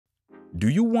Do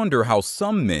you wonder how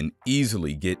some men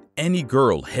easily get any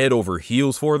girl head over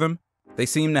heels for them? They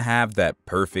seem to have that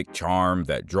perfect charm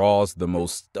that draws the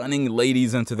most stunning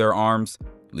ladies into their arms,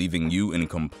 leaving you in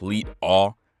complete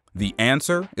awe. The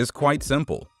answer is quite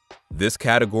simple. This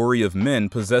category of men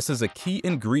possesses a key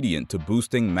ingredient to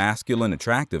boosting masculine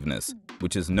attractiveness,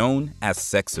 which is known as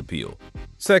sex appeal.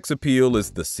 Sex appeal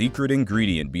is the secret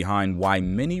ingredient behind why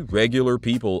many regular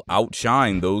people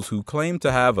outshine those who claim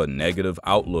to have a negative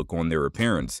outlook on their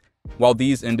appearance. While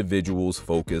these individuals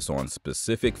focus on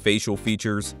specific facial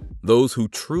features, those who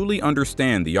truly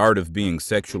understand the art of being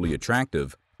sexually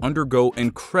attractive undergo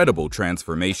incredible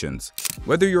transformations.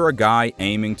 Whether you're a guy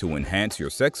aiming to enhance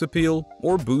your sex appeal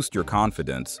or boost your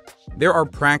confidence, there are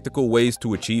practical ways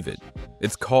to achieve it.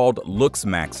 It's called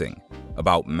Looksmaxxing,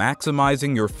 about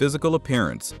maximizing your physical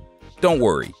appearance. Don't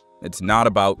worry, it's not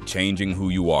about changing who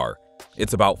you are.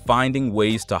 It's about finding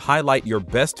ways to highlight your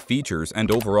best features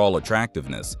and overall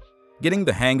attractiveness. Getting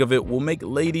the hang of it will make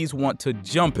ladies want to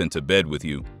jump into bed with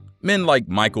you. Men like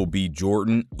Michael B.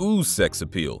 Jordan ooze sex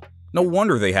appeal. No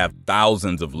wonder they have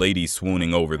thousands of ladies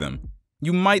swooning over them.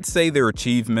 You might say their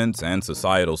achievements and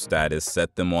societal status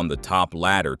set them on the top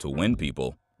ladder to win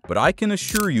people, but I can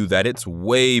assure you that it's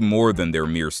way more than their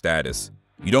mere status.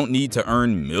 You don't need to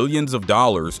earn millions of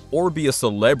dollars or be a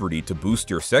celebrity to boost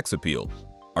your sex appeal.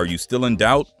 Are you still in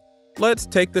doubt? Let's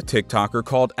take the TikToker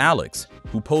called Alex,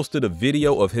 who posted a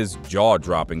video of his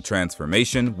jaw-dropping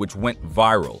transformation which went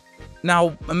viral.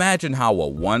 Now, imagine how a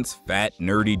once fat,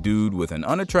 nerdy dude with an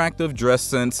unattractive dress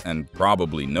sense and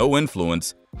probably no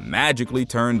influence magically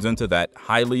turns into that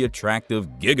highly attractive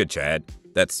Giga Chad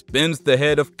that spins the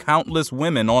head of countless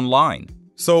women online.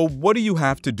 So what do you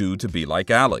have to do to be like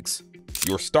Alex?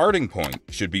 Your starting point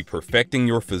should be perfecting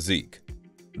your physique.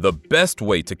 The best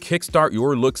way to kickstart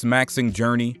your Looksmaxxing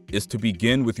journey is to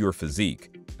begin with your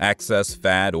physique. Excess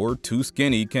fat or too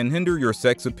skinny can hinder your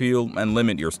sex appeal and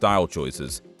limit your style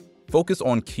choices. Focus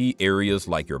on key areas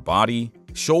like your body,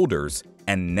 shoulders,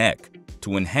 and neck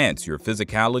to enhance your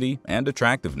physicality and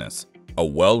attractiveness. A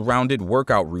well-rounded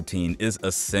workout routine is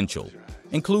essential.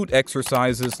 Include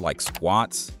exercises like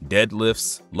squats,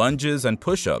 deadlifts, lunges, and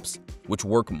push-ups, which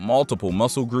work multiple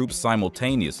muscle groups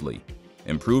simultaneously,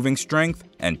 improving strength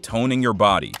and toning your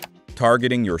body.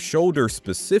 Targeting your shoulders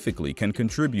specifically can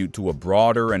contribute to a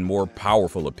broader and more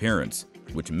powerful appearance,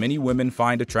 which many women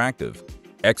find attractive.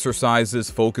 Exercises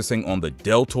focusing on the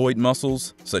deltoid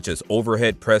muscles, such as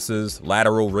overhead presses,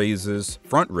 lateral raises,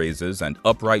 front raises, and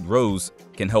upright rows,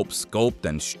 can help sculpt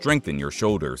and strengthen your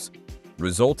shoulders,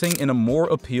 resulting in a more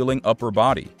appealing upper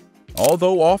body.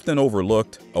 Although often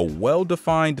overlooked, a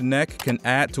well-defined neck can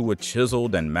add to a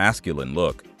chiseled and masculine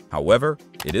look. However,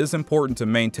 it is important to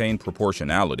maintain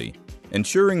proportionality,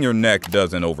 ensuring your neck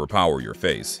doesn't overpower your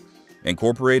face.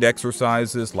 Incorporate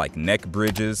exercises like neck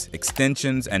bridges,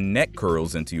 extensions, and neck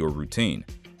curls into your routine,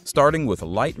 starting with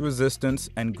light resistance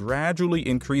and gradually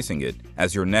increasing it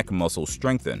as your neck muscles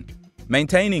strengthen.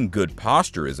 Maintaining good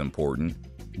posture is important.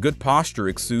 Good posture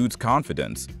exudes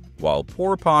confidence, while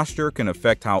poor posture can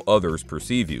affect how others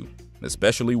perceive you,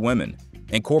 especially women.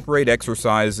 Incorporate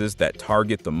exercises that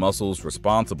target the muscles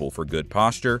responsible for good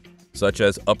posture, such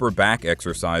as upper back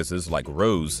exercises like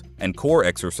rows and core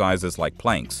exercises like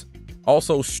planks.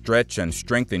 Also, stretch and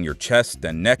strengthen your chest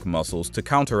and neck muscles to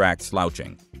counteract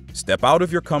slouching. Step out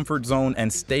of your comfort zone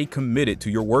and stay committed to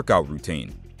your workout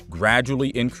routine. Gradually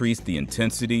increase the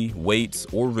intensity, weights,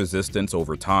 or resistance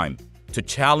over time to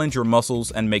challenge your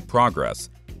muscles and make progress.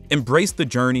 Embrace the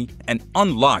journey and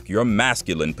unlock your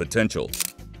masculine potential.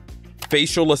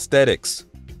 Facial aesthetics.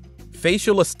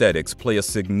 Facial aesthetics play a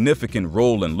significant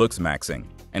role in Looksmaxxing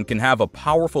and can have a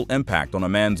powerful impact on a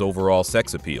man's overall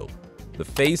sex appeal. The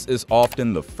face is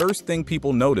often the first thing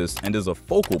people notice and is a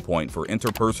focal point for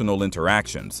interpersonal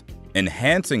interactions.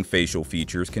 Enhancing facial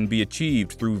features can be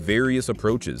achieved through various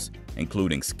approaches,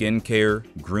 including skincare,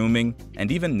 grooming,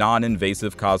 and even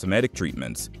non-invasive cosmetic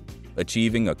treatments.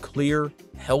 Achieving a clear,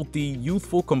 healthy,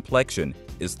 youthful complexion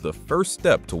is the first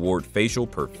step toward facial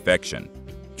perfection.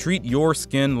 Treat your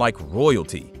skin like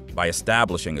royalty by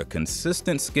establishing a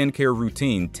consistent skincare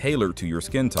routine tailored to your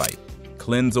skin type.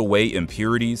 Cleanse away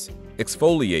impurities,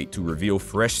 exfoliate to reveal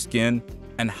fresh skin,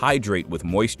 and hydrate with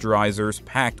moisturizers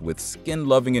packed with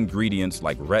skin-loving ingredients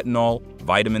like retinol,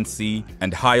 vitamin C,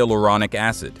 and hyaluronic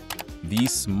acid.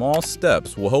 These small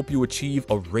steps will help you achieve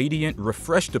a radiant,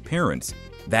 refreshed appearance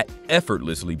that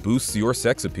effortlessly boosts your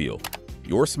sex appeal.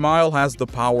 Your smile has the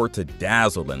power to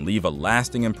dazzle and leave a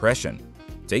lasting impression.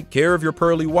 Take care of your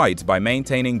pearly whites by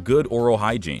maintaining good oral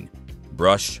hygiene.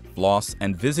 Brush, floss,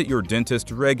 and visit your dentist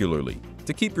regularly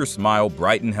to keep your smile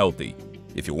bright and healthy.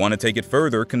 If you want to take it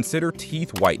further, consider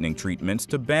teeth whitening treatments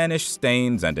to banish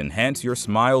stains and enhance your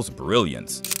smile's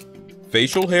brilliance.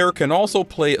 Facial hair can also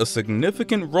play a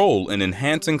significant role in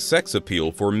enhancing sex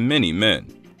appeal for many men.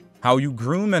 How you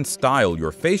groom and style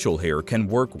your facial hair can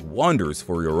work wonders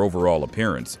for your overall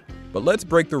appearance. But let's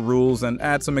break the rules and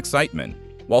add some excitement.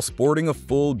 While sporting a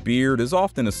full beard is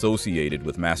often associated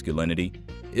with masculinity,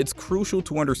 it's crucial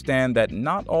to understand that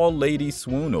not all ladies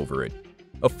swoon over it.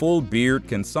 A full beard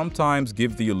can sometimes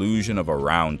give the illusion of a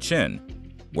round chin,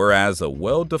 whereas a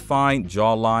well-defined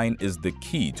jawline is the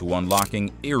key to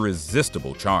unlocking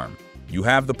irresistible charm. You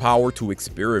have the power to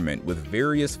experiment with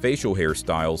various facial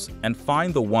hairstyles and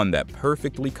find the one that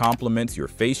perfectly complements your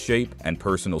face shape and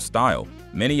personal style.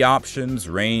 Many options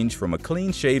range from a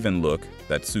clean-shaven look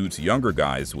that suits younger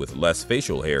guys with less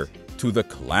facial hair to the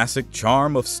classic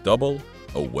charm of stubble,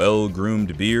 a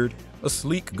well-groomed beard, a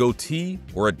sleek goatee,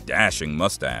 or a dashing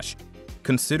mustache.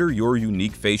 Consider your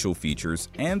unique facial features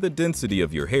and the density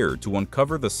of your hair to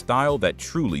uncover the style that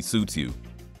truly suits you.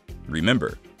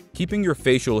 Remember, keeping your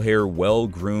facial hair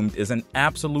well-groomed is an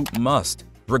absolute must,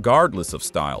 regardless of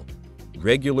style.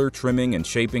 Regular trimming and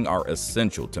shaping are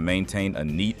essential to maintain a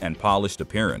neat and polished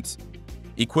appearance.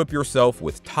 Equip yourself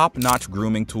with top-notch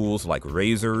grooming tools like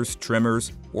razors,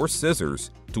 trimmers, or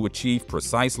scissors to achieve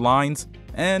precise lines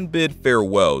and bid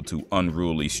farewell to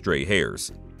unruly stray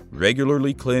hairs.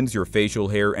 Regularly cleanse your facial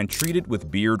hair and treat it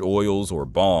with beard oils or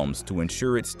balms to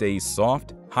ensure it stays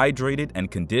soft, hydrated, and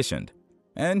conditioned.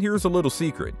 And here's a little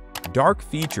secret. Dark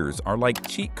features are like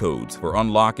cheat codes for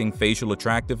unlocking facial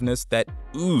attractiveness that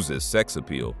oozes sex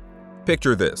appeal.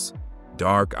 Picture this: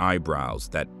 dark eyebrows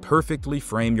that perfectly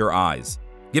frame your eyes,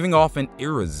 giving off an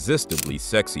irresistibly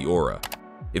sexy aura.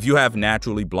 If you have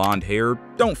naturally blonde hair,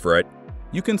 don't fret.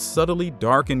 You can subtly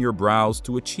darken your brows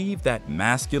to achieve that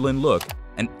masculine look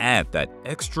and add that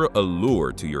extra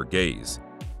allure to your gaze.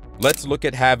 Let's look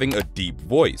at having a deep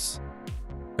voice.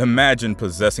 Imagine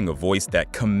possessing a voice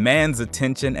that commands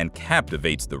attention and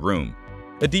captivates the room.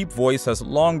 A deep voice has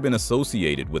long been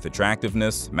associated with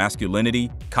attractiveness, masculinity,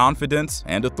 confidence,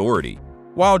 and authority.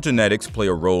 While genetics play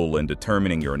a role in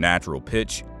determining your natural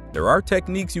pitch, there are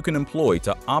techniques you can employ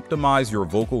to optimize your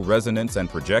vocal resonance and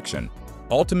projection,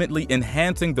 ultimately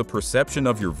enhancing the perception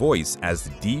of your voice as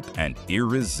deep and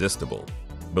irresistible.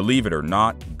 Believe it or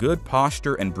not, good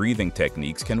posture and breathing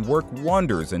techniques can work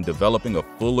wonders in developing a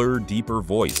fuller, deeper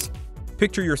voice.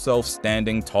 Picture yourself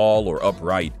standing tall or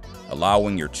upright,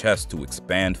 allowing your chest to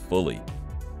expand fully.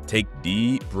 Take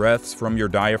deep breaths from your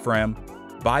diaphragm,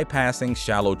 bypassing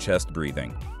shallow chest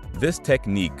breathing. This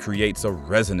technique creates a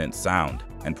resonant sound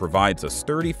and provides a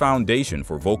sturdy foundation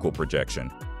for vocal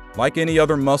projection. Like any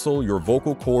other muscle, your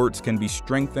vocal cords can be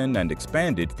strengthened and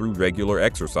expanded through regular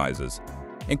exercises.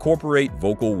 Incorporate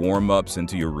vocal warm-ups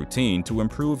into your routine to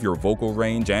improve your vocal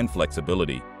range and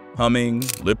flexibility. Humming,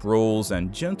 lip rolls,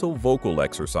 and gentle vocal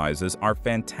exercises are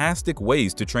fantastic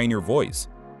ways to train your voice.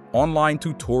 Online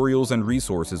tutorials and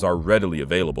resources are readily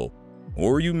available.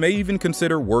 Or you may even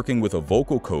consider working with a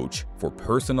vocal coach for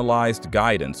personalized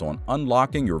guidance on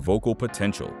unlocking your vocal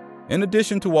potential. In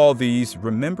addition to all these,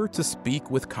 remember to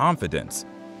speak with confidence.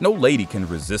 No lady can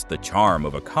resist the charm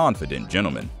of a confident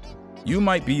gentleman. You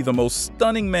might be the most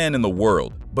stunning man in the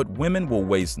world, but women will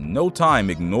waste no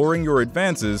time ignoring your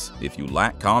advances if you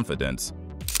lack confidence.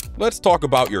 Let's talk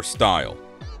about your style.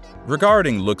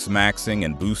 Regarding looksmaxxing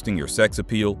and boosting your sex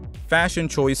appeal, fashion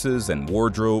choices and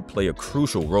wardrobe play a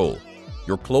crucial role.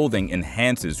 Your clothing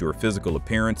enhances your physical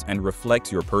appearance and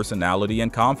reflects your personality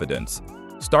and confidence.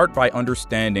 Start by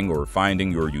understanding or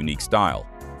finding your unique style.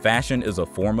 Fashion is a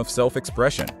form of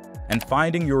self-expression, and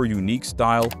finding your unique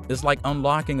style is like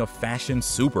unlocking a fashion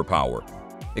superpower.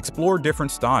 Explore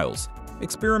different styles,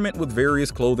 experiment with various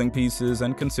clothing pieces,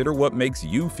 and consider what makes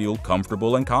you feel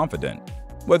comfortable and confident.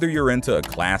 Whether you're into a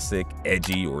classic,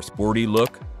 edgy, or sporty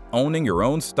look, owning your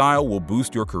own style will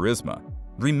boost your charisma.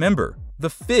 Remember, the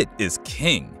fit is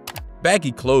king.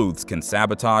 Baggy clothes can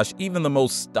sabotage even the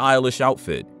most stylish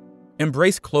outfit.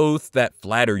 Embrace clothes that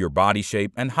flatter your body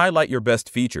shape and highlight your best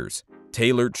features.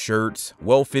 Tailored shirts,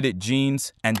 well-fitted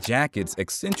jeans, and jackets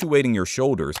accentuating your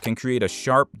shoulders can create a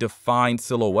sharp, defined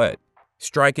silhouette.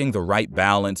 Striking the right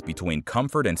balance between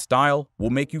comfort and style will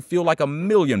make you feel like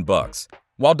 $1,000,000.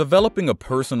 While developing a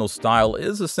personal style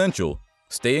is essential,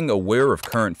 staying aware of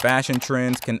current fashion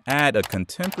trends can add a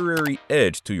contemporary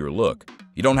edge to your look.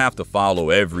 You don't have to follow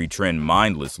every trend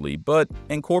mindlessly, but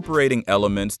incorporating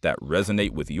elements that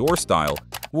resonate with your style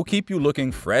will keep you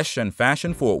looking fresh and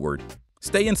fashion-forward.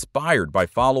 Stay inspired by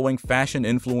following fashion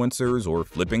influencers or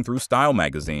flipping through style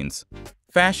magazines.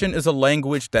 Fashion is a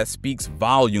language that speaks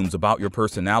volumes about your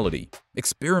personality.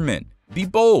 Experiment, Be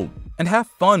bold and have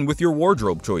fun with your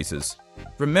wardrobe choices.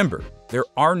 Remember, there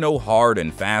are no hard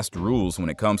and fast rules when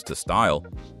it comes to style,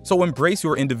 so embrace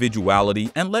your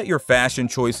individuality and let your fashion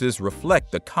choices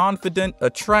reflect the confident,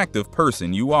 attractive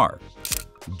person you are.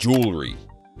 Jewelry.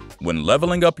 When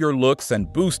leveling up your looks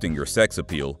and boosting your sex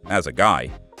appeal as a guy,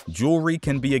 jewelry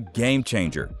can be a game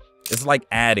changer. It's like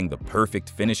adding the perfect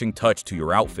finishing touch to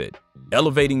your outfit,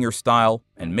 elevating your style,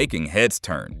 and making heads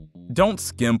turn. Don't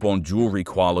skimp on jewelry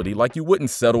quality like you wouldn't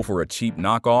settle for a cheap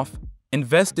knockoff.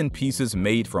 Invest in pieces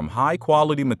made from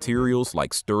high-quality materials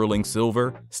like sterling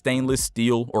silver, stainless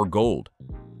steel, or gold.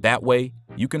 That way,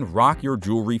 you can rock your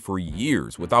jewelry for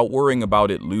years without worrying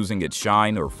about it losing its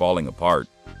shine or falling apart.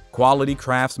 Quality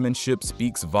craftsmanship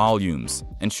speaks volumes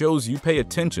and shows you pay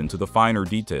attention to the finer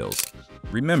details.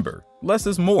 Remember, less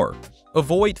is more.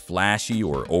 Avoid flashy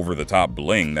or over-the-top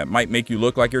bling that might make you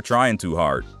look like you're trying too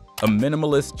hard. A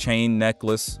minimalist chain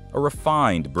necklace, a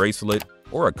refined bracelet,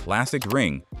 or a classic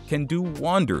ring can do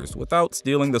wonders without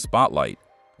stealing the spotlight.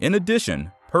 In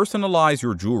addition, personalize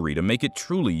your jewelry to make it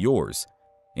truly yours.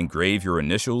 Engrave your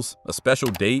initials, a special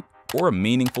date, or a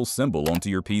meaningful symbol onto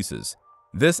your pieces.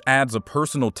 This adds a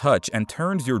personal touch and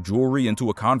turns your jewelry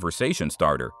into a conversation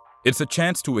starter. It's a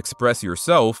chance to express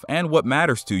yourself and what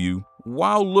matters to you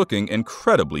while looking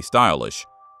incredibly stylish.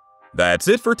 That's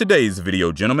it for today's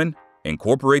video, gentlemen.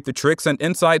 Incorporate the tricks and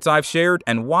insights I've shared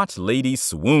and watch ladies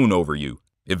swoon over you.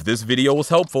 If this video was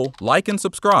helpful, like and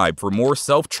subscribe for more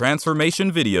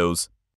self-transformation videos.